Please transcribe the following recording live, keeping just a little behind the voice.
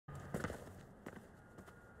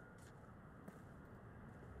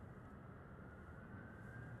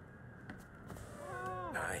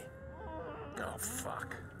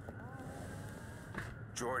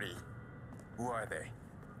Jordi. Who are they?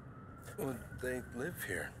 Well, they live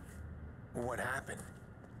here. What happened?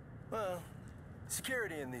 Well,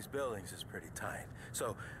 security in these buildings is pretty tight.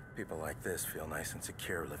 So people like this feel nice and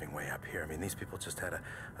secure living way up here. I mean, these people just had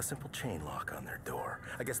a simple chain lock on their door.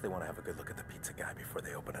 I guess they want to have a good look at the pizza guy before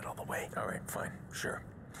they open it all the way. All right, fine, sure.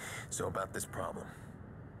 So about this problem.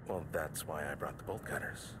 Well, that's why I brought the bolt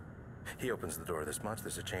cutters. He opens the door this much,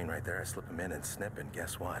 there's a chain right there, I slip him in and snip, and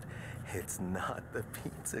guess what? It's not the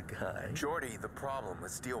pizza guy. Jordi, the problem,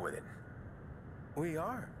 let's deal with it. We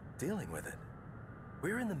are dealing with it.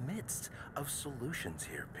 We're in the midst of solutions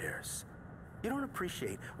here, Pearce. You don't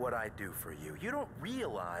appreciate what I do for you. You don't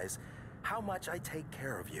realize how much I take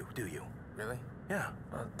care of you, do you? Really? Yeah.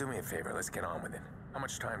 Well, do me a favor, let's get on with it. How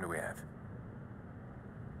much time do we have?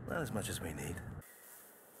 Not as much as we need.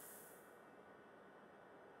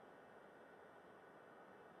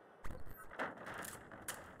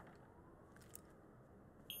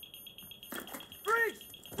 Freeze!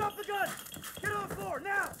 Drop the gun! Get on the floor,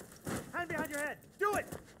 now! Hand behind your head. Do it!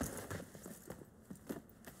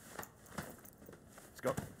 Let's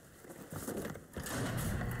go.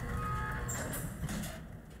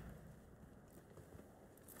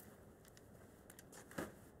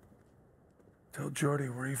 Tell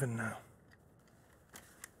Jordi we're even now.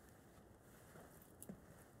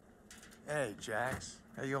 Hey, Jacks.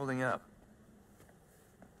 How you holding up?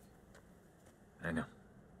 I know.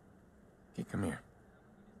 Okay, come here.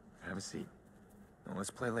 Have a seat. Now, let's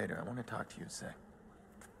play later. I want to talk to you a sec.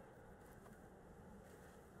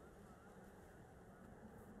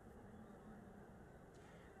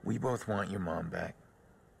 We both want your mom back.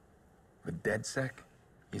 But DedSec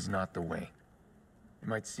is not the way. It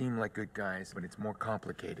might seem like good guys, but it's more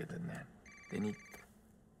complicated than that. They need...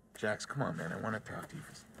 Jacks, come on, man. I want to talk to you.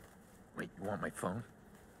 Wait, you want my phone?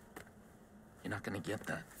 You're not gonna get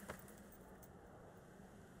that.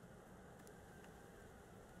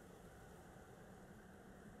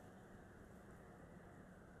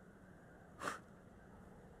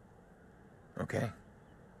 Okay.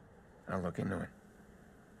 I'll look into it.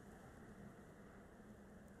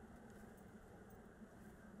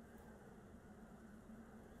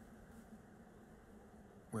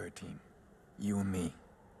 We're a team. You and me.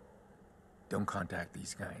 Don't contact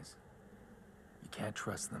these guys. You can't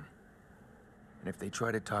trust them. And if they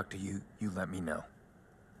try to talk to you, you let me know.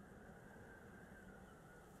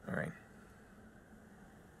 All right.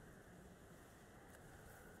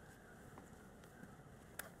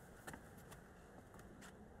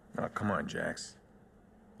 Oh, come on, Jax.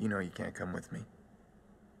 You know you can't come with me.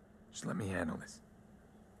 Just let me handle this.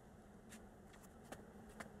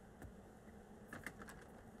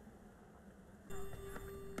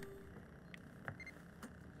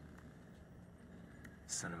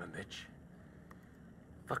 Son of a bitch.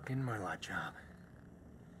 Fucking Marlot job.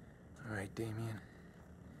 All right, Damien.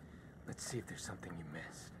 Let's see if there's something you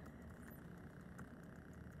missed.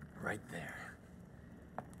 Right there.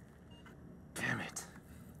 Damn it.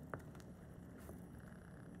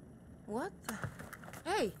 What the?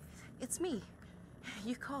 Hey, it's me.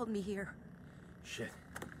 You called me here. Shit.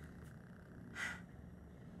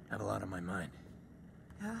 I have a lot on my mind.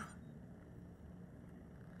 Yeah?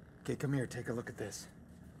 Okay, come here, take a look at this.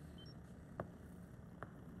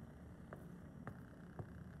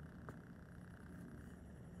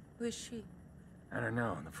 Who is she? I don't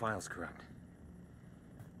know, the file's corrupt.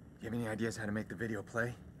 Do you have any ideas how to make the video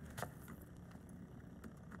play?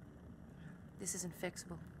 This isn't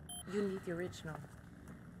fixable. You need the original.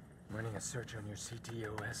 I'm running a search on your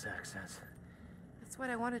CTOS access. That's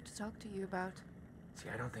what I wanted to talk to you about. See,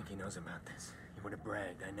 I don't think he knows about this. He would have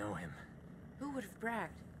bragged, I know him. Who would have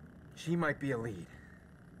bragged? She might be a lead.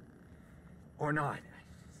 Or not.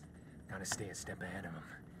 Gotta stay a step ahead of him.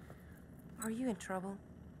 Are you in trouble?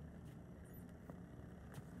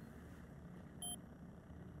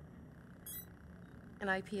 An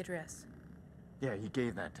IP address. Yeah, he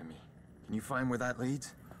gave that to me. Can you find where that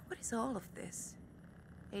leads? What is all of this?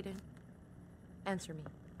 Aiden, answer me.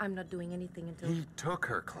 I'm not doing anything until... He took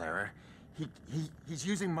her, Clara. He's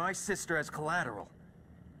using my sister as collateral.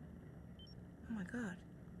 Oh my god.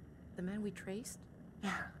 The man we traced?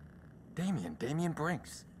 Yeah. Damien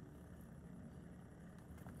Brinks.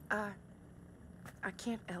 I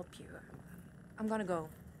can't help you. I'm gonna go.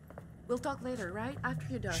 We'll talk later, right? After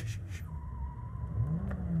you're done. Shh.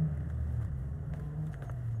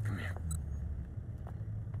 Come here.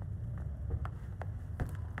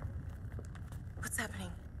 What's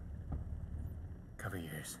happening? Cover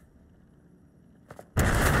your ears.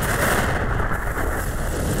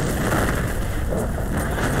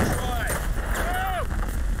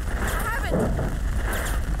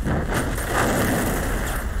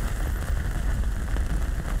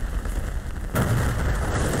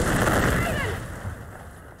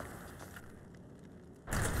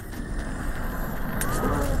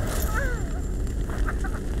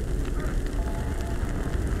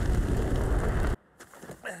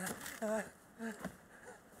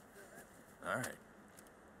 All right.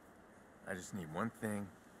 I just need one thing,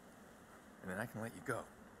 and then I can let you go.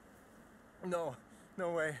 No,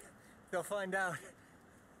 no way. They'll find out.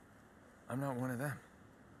 I'm not one of them.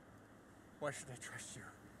 Why should I trust you?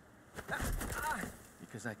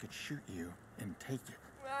 Because I could shoot you and take it.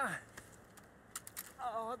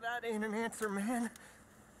 Oh, that ain't an answer, man.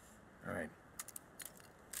 All right.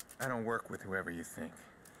 I don't work with whoever you think.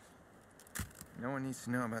 No one needs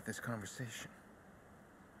to know about this conversation.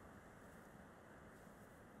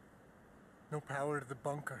 No power to the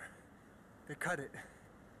bunker. They cut it.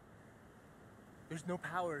 There's no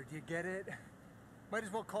power, do you get it? Might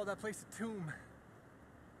as well call that place a tomb.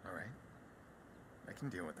 All right. I can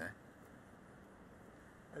deal with that.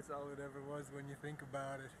 That's all it ever was when you think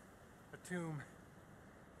about it. A tomb.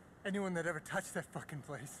 Anyone that ever touched that fucking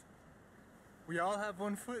place. We all have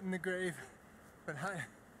one foot in the grave, but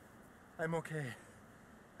I'm okay.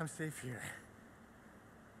 I'm safe here.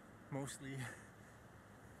 Mostly.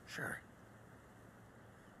 Sure.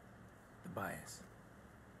 Tobias.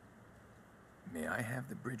 May I have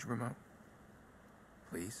the bridge remote?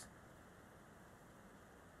 Please?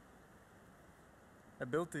 I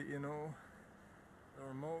built it, you know. The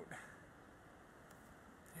remote.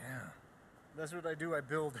 Yeah, That's what I do, I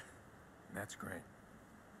build. that's great.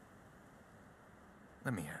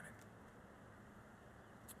 Let me have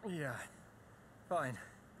it. Yeah. Fine.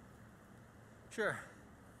 Sure.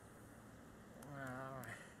 Well,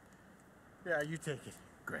 yeah, you take it.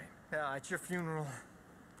 Great. Yeah, it's your funeral.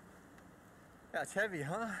 Yeah, it's heavy,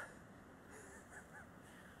 huh?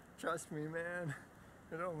 Trust me, man.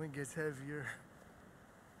 It only gets heavier.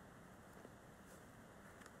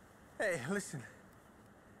 Hey, listen.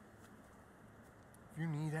 If you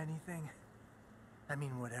need anything, I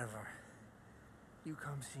mean whatever, you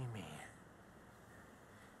come see me.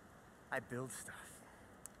 I build stuff.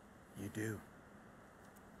 You do.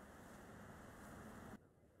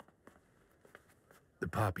 The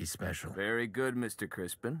Poppy Special. Very good, Mr.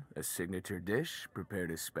 Crispin. A signature dish prepared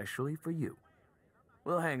especially for you.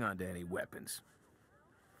 We'll hang on to any weapons.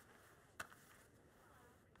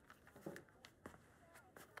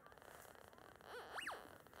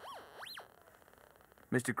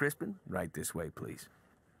 Mr. Crispin, right this way, please.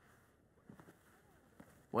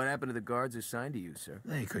 What happened to the guards assigned to you, sir?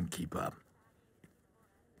 They couldn't keep up.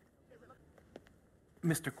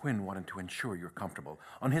 Mr. Quinn wanted to ensure you're comfortable.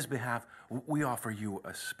 On his behalf, we offer you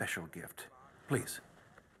a special gift. Please,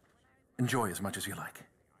 enjoy as much as you like.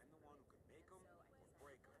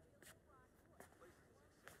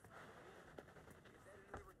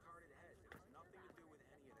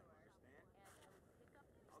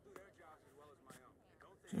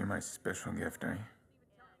 So you're my special gift, are you?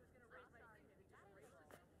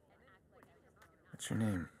 What's your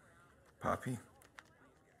name? Poppy?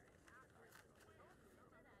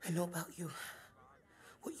 I know about you.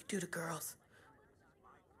 What you do to girls.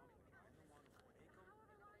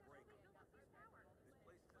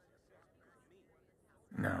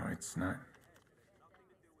 No, it's not.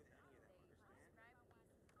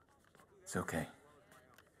 It's okay.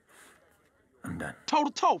 I'm done. Toe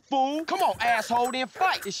to toe, fool. Come on, asshole, then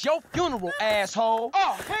fight. It's your funeral, asshole.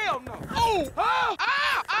 Oh, hell no. Oh! Ah!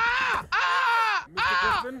 Ah! Ah! Ah!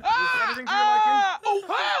 Mr. Crispin, is everything to your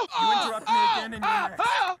liking? You interrupt me again and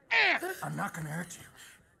you're next. I'm not gonna hurt you.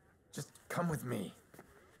 Just come with me.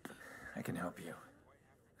 I can help you.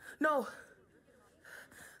 No.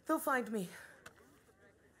 They'll find me.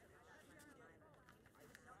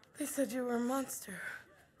 They said you were a monster.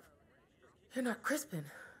 You're not Crispin,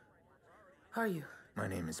 are you? My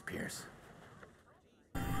name is Pearce.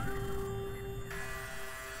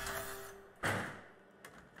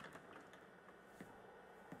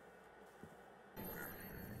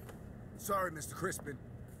 Sorry, Mr. Crispin.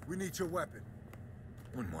 We need your weapon.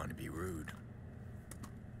 Wouldn't want to be rude.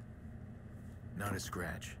 Not a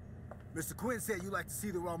scratch. Mr. Quinn said you like to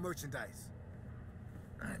see the raw merchandise.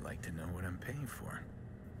 I'd like to know what I'm paying for.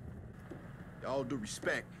 All due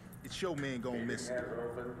respect, it's your man going missing.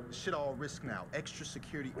 Shit all risk now. Extra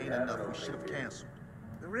security ain't enough. We should have canceled.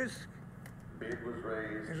 The risk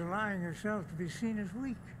is allowing yourself to be seen as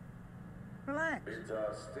weak. Relax. Bids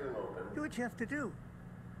are still open. Do what you have to do.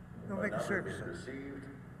 Don't make a circus of it.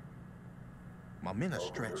 My men are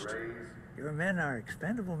stretched. Your men are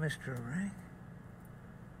expendable, Mr. O'Rang.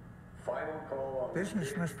 Final call on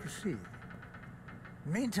Business must proceed.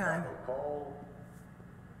 Meantime,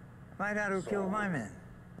 find out who killed my men.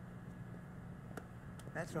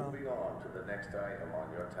 That's all. Moving on to the next item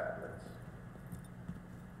on your tablets.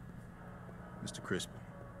 Mr. Crispin.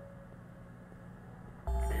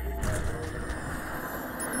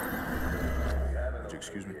 Would you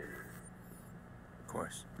excuse me?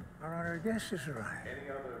 course. Our honored guest has arrived. Any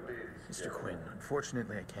other bids? Mr. Quinn,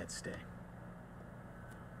 unfortunately I can't stay.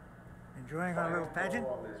 Enjoying our little pageant?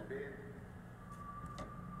 On this bid.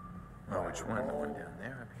 Oh, which one? The one down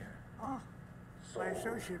there, up here? Oh, my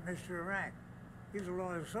associate, Mr. Iraq. He's a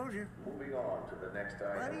loyal soldier. Moving on to the next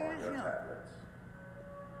item But he on is your young. tablets.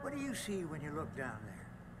 What do you see when you look down there?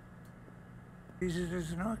 He sees it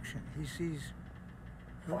as an auction. He sees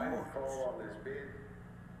Final rewards. call on this bid.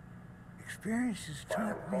 Experience has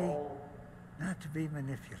Final taught me call. not to be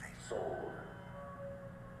manipulated. Sold.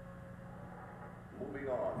 Moving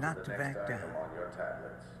on Not to to the back next item down. on your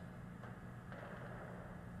tablets.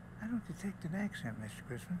 I don't detect an accent, Mr.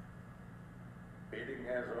 Crispin. Bidding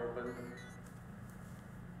has opened.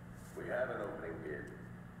 We have an opening bid.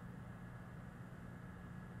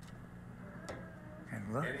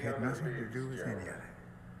 And luck Any had other nothing to bids, do with any gentlemen?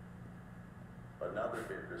 of it. Another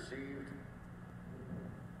bid received.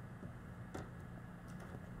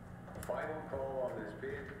 Final call on this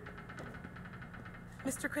bid.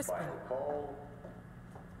 Mr. Crispin, Final call.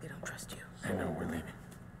 they don't trust you. I know, we're leaving.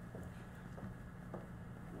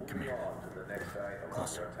 Moving on to the next item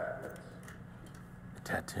Closer. on your tablets. A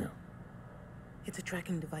tattoo. It's a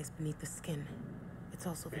tracking device beneath the skin. It's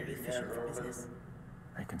also very efficient for business.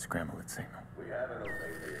 I can scramble its signal. We have an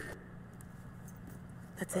opening bid.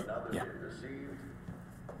 That's it? Another Yeah. bid received.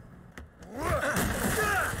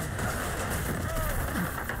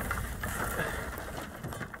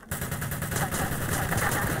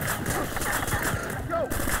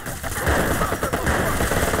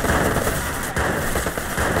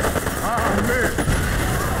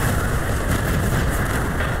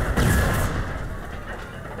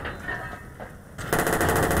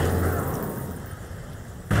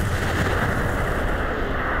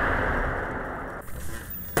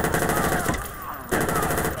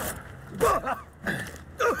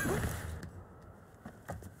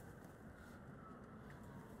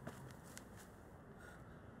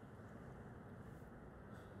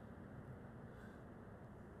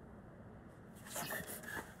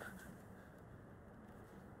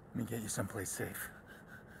 Let me get you someplace safe.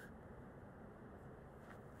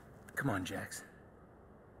 Come on, Jacks.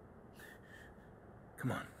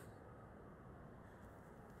 Come on.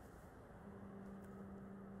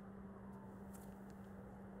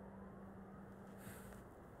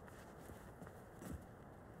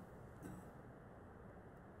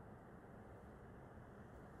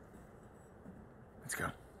 Let's go.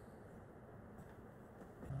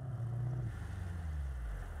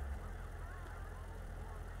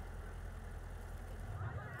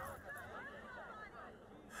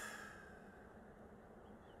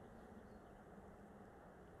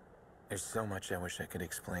 There's so much I wish I could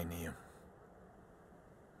explain to you.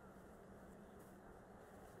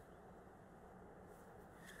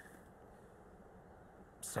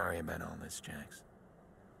 Sorry about all this, Jacks.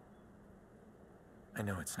 I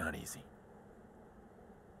know it's not easy.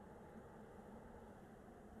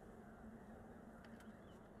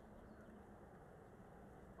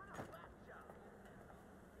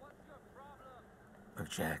 Look,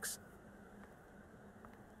 Jacks.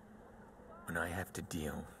 When I have to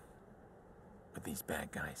deal with these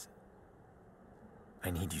bad guys, I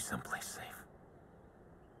need you someplace safe.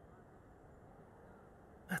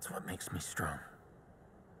 That's what makes me strong.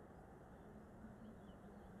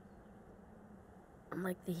 I'm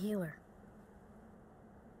like the healer.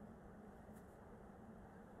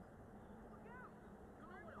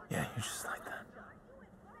 Yeah, you're just like that.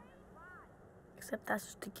 Except that's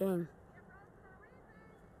just a game.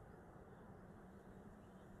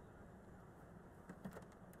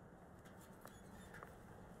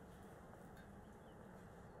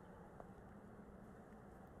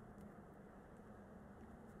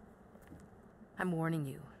 I'm warning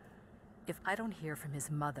you. If I don't hear from his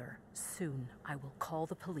mother soon, I will call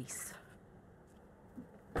the police.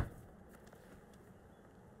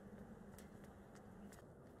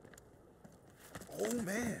 Oh,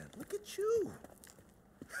 man, look at you.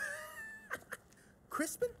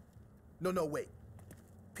 Crispin? No, wait.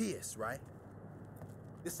 Pearce, right?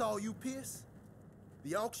 This all you, Pearce?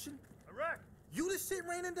 The auction? Correct. You the shit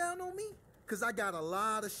raining down on me? Cause I got a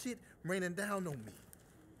lot of shit raining down on me.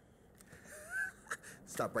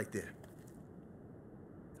 Stop right there.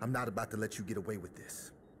 I'm not about to let you get away with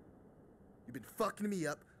this. You've been fucking me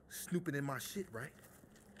up, snooping in my shit, right?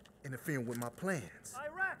 Interfering with my plans.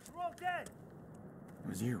 Iraq, we're all dead. It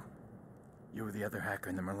was you. You were the other hacker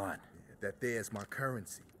in the Merlot. That there's my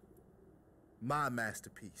currency. My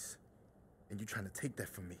masterpiece. And you trying to take that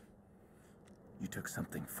from me. You took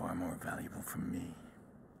something far more valuable from me.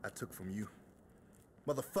 I took from you.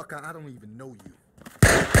 Motherfucker, I don't even know you.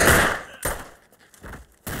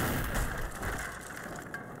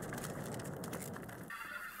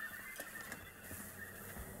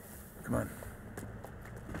 Come on.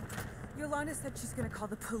 Yolanda said she's gonna call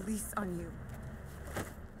the police on you.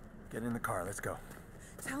 Get in the car, let's go.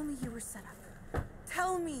 Tell me you were set up.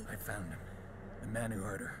 Tell me! I found him. The man who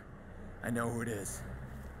hurt her. I know who it is.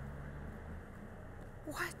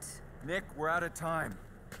 What? Nick, we're out of time.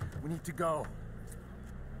 We need to go.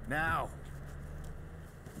 Now.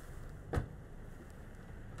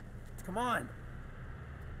 Come on.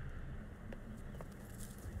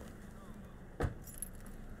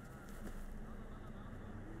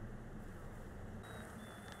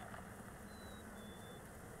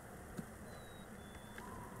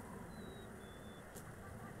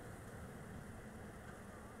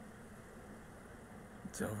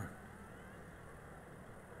 It's over.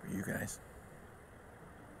 For you guys.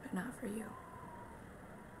 But not for you.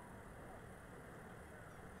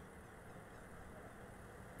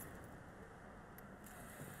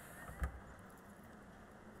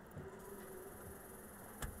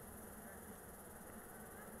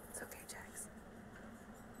 It's okay, Jax.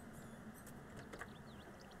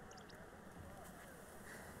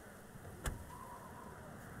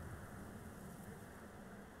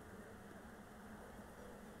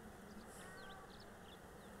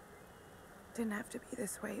 Didn't have to be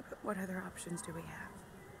this way, but what other options do we have?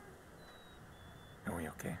 Are we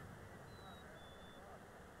okay?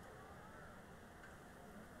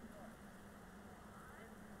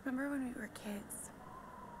 Remember when we were kids?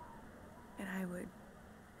 And I would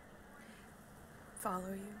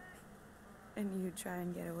follow you, and you'd try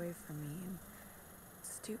and get away from me, and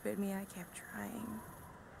stupid me, I kept trying.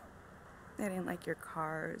 I didn't like your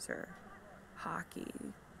cars or hockey,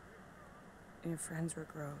 and your friends were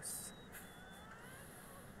gross.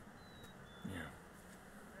 Yeah.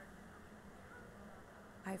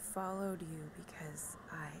 I followed you because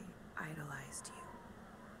I idolized you.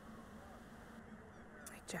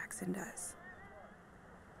 Like Jackson does.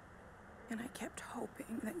 And I kept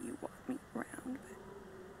hoping that you walked me around,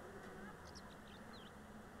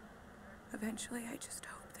 but eventually I just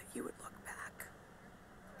hoped that you would look back.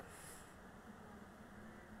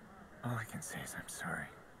 All I can say is I'm sorry.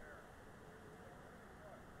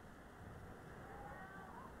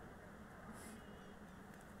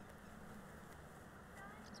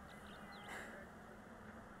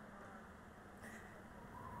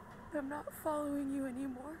 I'm not following you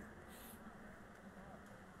anymore.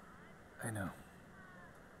 I know.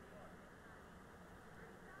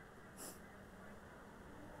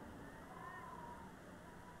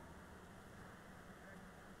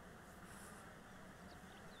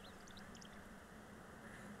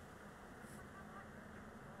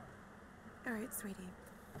 All right, sweetie.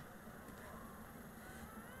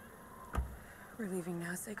 We're leaving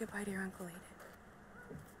now. Say goodbye to your Uncle Aiden.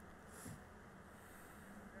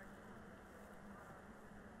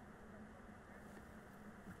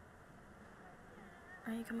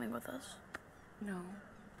 Are you coming with us? No.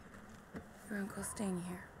 Your uncle's staying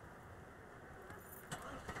here.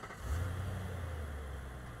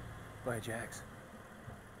 Bye, Jax.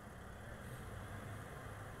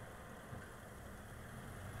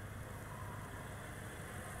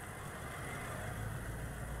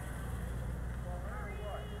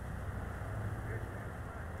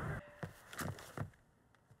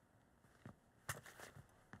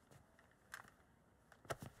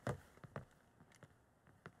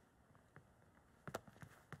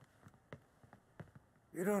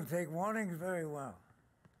 You don't take warnings very well.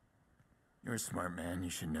 You're a smart man.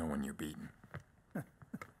 You should know when you're beaten.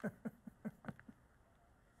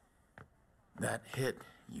 That hit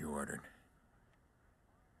you ordered.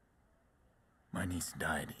 My niece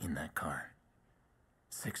died in that car.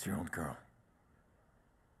 6-year-old girl.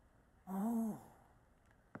 Oh.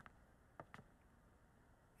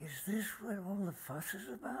 Is this what all the fuss is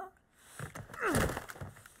about?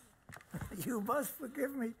 You must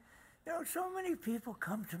forgive me. You know, so many people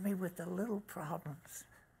come to me with the little problems.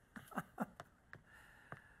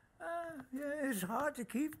 Yeah, it's hard to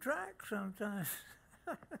keep track sometimes.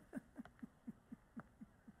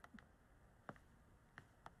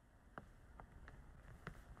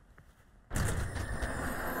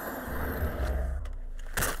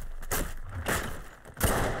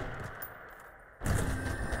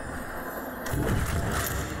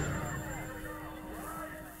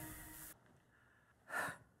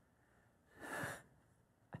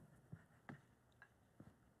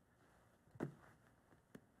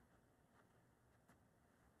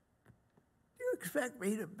 You expect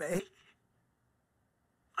me to beg?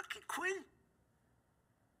 Lucky Quinn?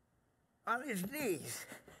 On his knees.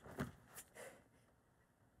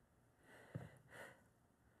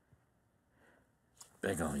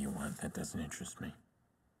 Beg all you want. That doesn't interest me.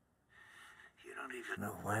 You don't even You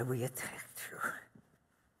know why we attacked you.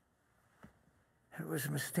 It was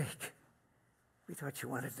a mistake. We thought you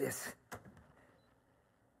wanted this.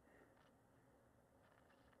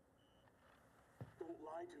 Don't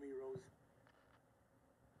lie to me, Rose.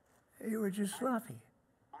 You were just sloppy.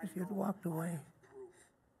 If you'd walked away,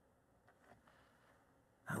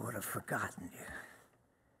 I would have forgotten you.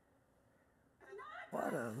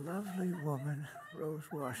 What a lovely woman Rose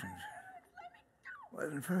Washington.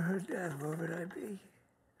 Wasn't for her death, where would I be?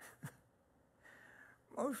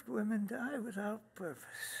 Most women die without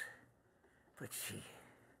purpose. But she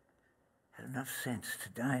had enough sense to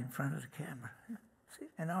die in front of the camera. See?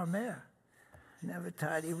 And our mayor, never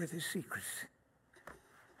tidy with his secrets.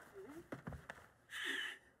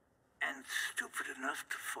 And stupid enough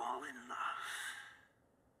to fall in love.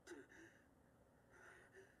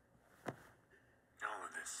 All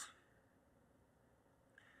of this.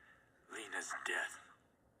 Lena's death.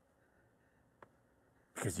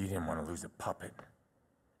 Because you didn't want to lose a puppet.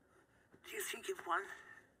 Do you think you've won?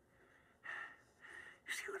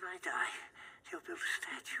 See, when I die, they'll build a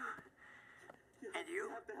statue. And you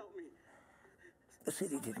have to help me. The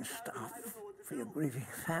city didn't stop for your grieving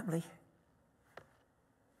family.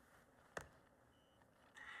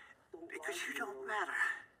 Because you don't matter.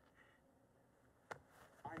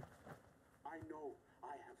 I know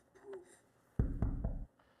I have proof.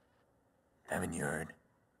 Haven't you heard?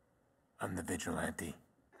 I'm the vigilante.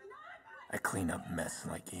 I clean up mess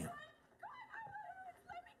like you.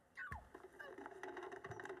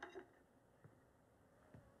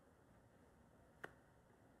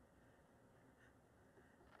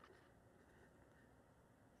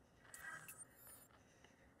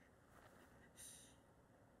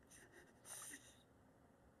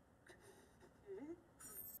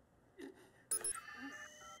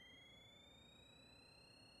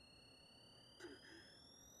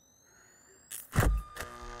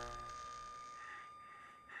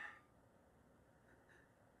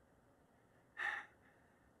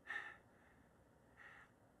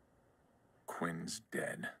 Quinn's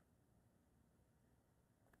dead.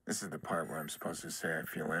 This is the part where I'm supposed to say I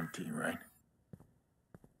feel empty, right?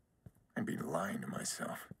 I'd be lying to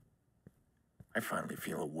myself. I finally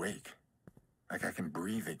feel awake. Like I can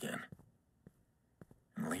breathe again.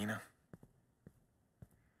 And Lena?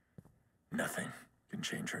 Nothing can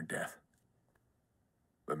change her death.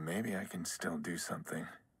 But maybe I can still do something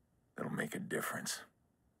that'll make a difference.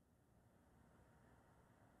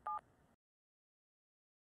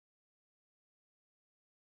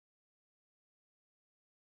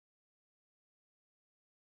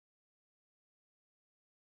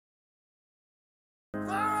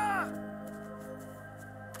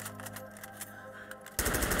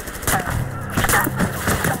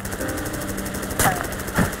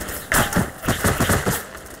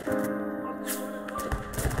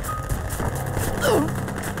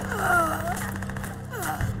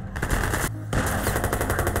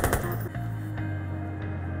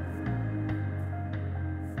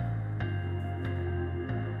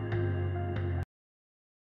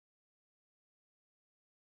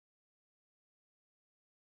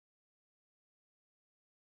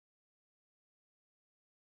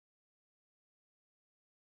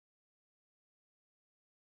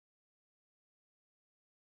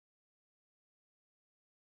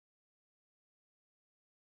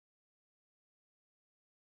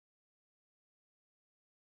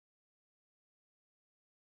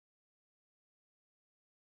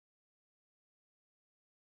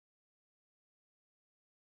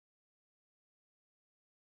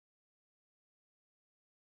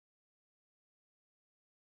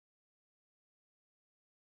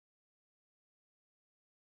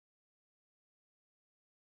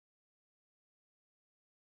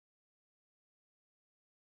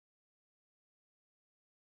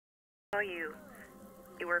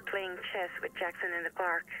 You were playing chess with Jackson and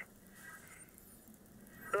Clark.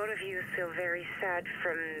 Both of you feel very sad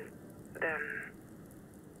from the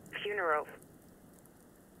funeral.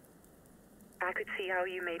 I could see how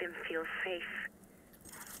you made him feel safe.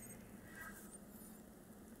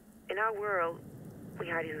 In our world, we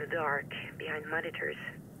hide in the dark, behind monitors.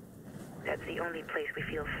 That's the only place we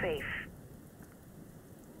feel safe.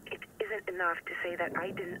 It isn't enough to say that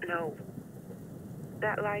I didn't know.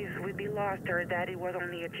 That lives would be lost or that it was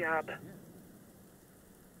only a job.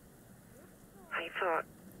 I thought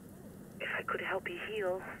if I could help you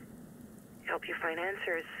heal, help you find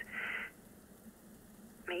answers,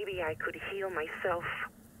 maybe I could heal myself.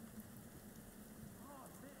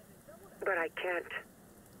 But I can't.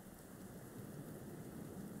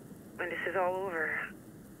 When this is all over,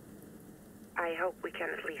 I hope we can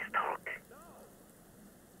at least talk.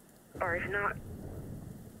 Or if not,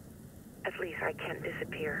 At least I can't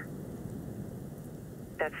disappear.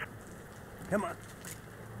 That's... Come on.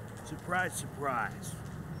 Surprise, surprise.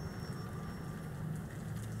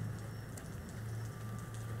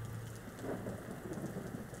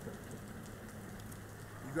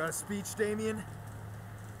 You got a speech, Damien?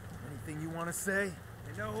 Anything you want to say?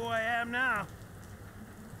 You know who I am now.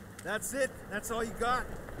 That's it? That's all you got?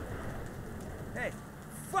 Hey,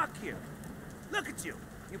 fuck you. Look at you.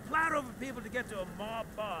 You plowed over people to get to a mob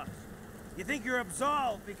boss. You think you're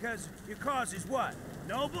absolved because your cause is what?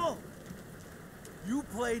 Noble? You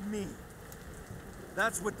played me.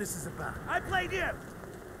 That's what this is about. I played you.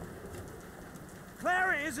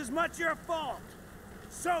 Clara is as much your fault.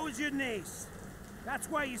 So is your niece. That's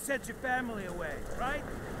why you sent your family away, right?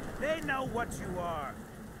 They know what you are.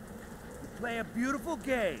 You play a beautiful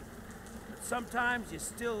game, but sometimes you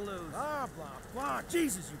still lose. Blah, blah, blah.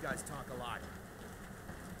 Jesus, you guys talk a lot.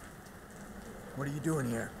 What are you doing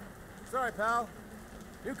here? Sorry, pal.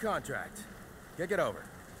 New contract. Kick it over.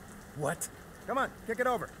 What? Come on, kick it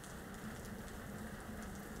over.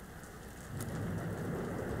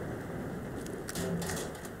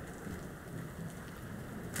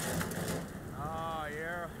 Oh,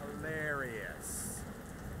 you're hilarious.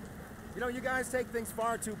 You know, you guys take things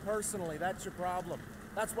far too personally. That's your problem.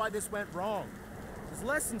 That's why this went wrong. There's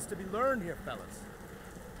lessons to be learned here, fellas.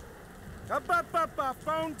 Up,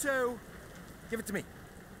 phone 2. Give it to me.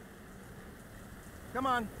 Come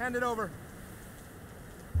on, hand it over.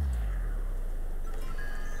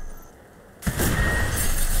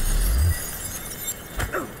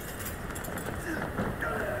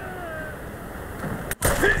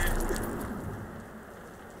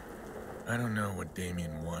 I don't know what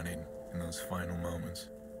Damien wanted in those final moments.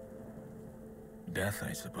 Death,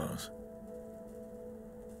 I suppose.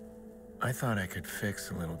 I thought I could fix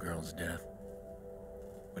the little girl's death,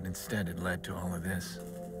 but instead it led to all of this.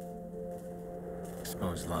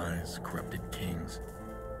 Exposed lies, corrupted kings,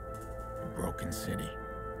 a broken city.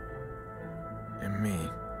 And me,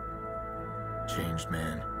 changed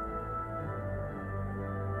man.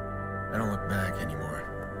 I don't look back anymore.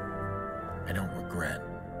 I don't regret.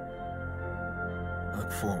 I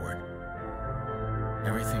look forward.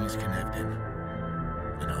 Everything is connected,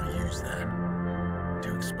 and I'll use that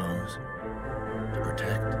to expose, to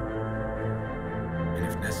protect, and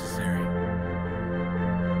if necessary,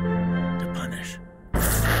 to punish.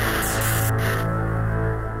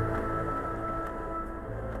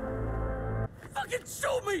 Fucking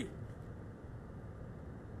shoot me!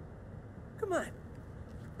 Come on.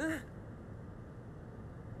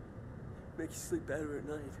 Make you sleep better at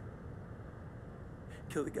night.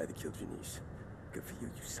 Kill the guy that killed your niece. Good for you,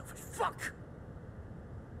 you selfish fuck!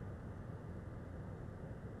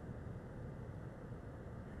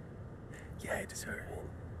 Yeah, I deserve it.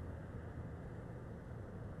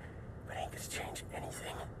 But I ain't gonna change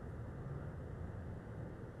anything.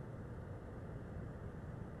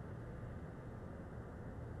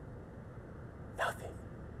 Nothing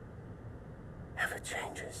ever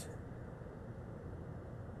changes.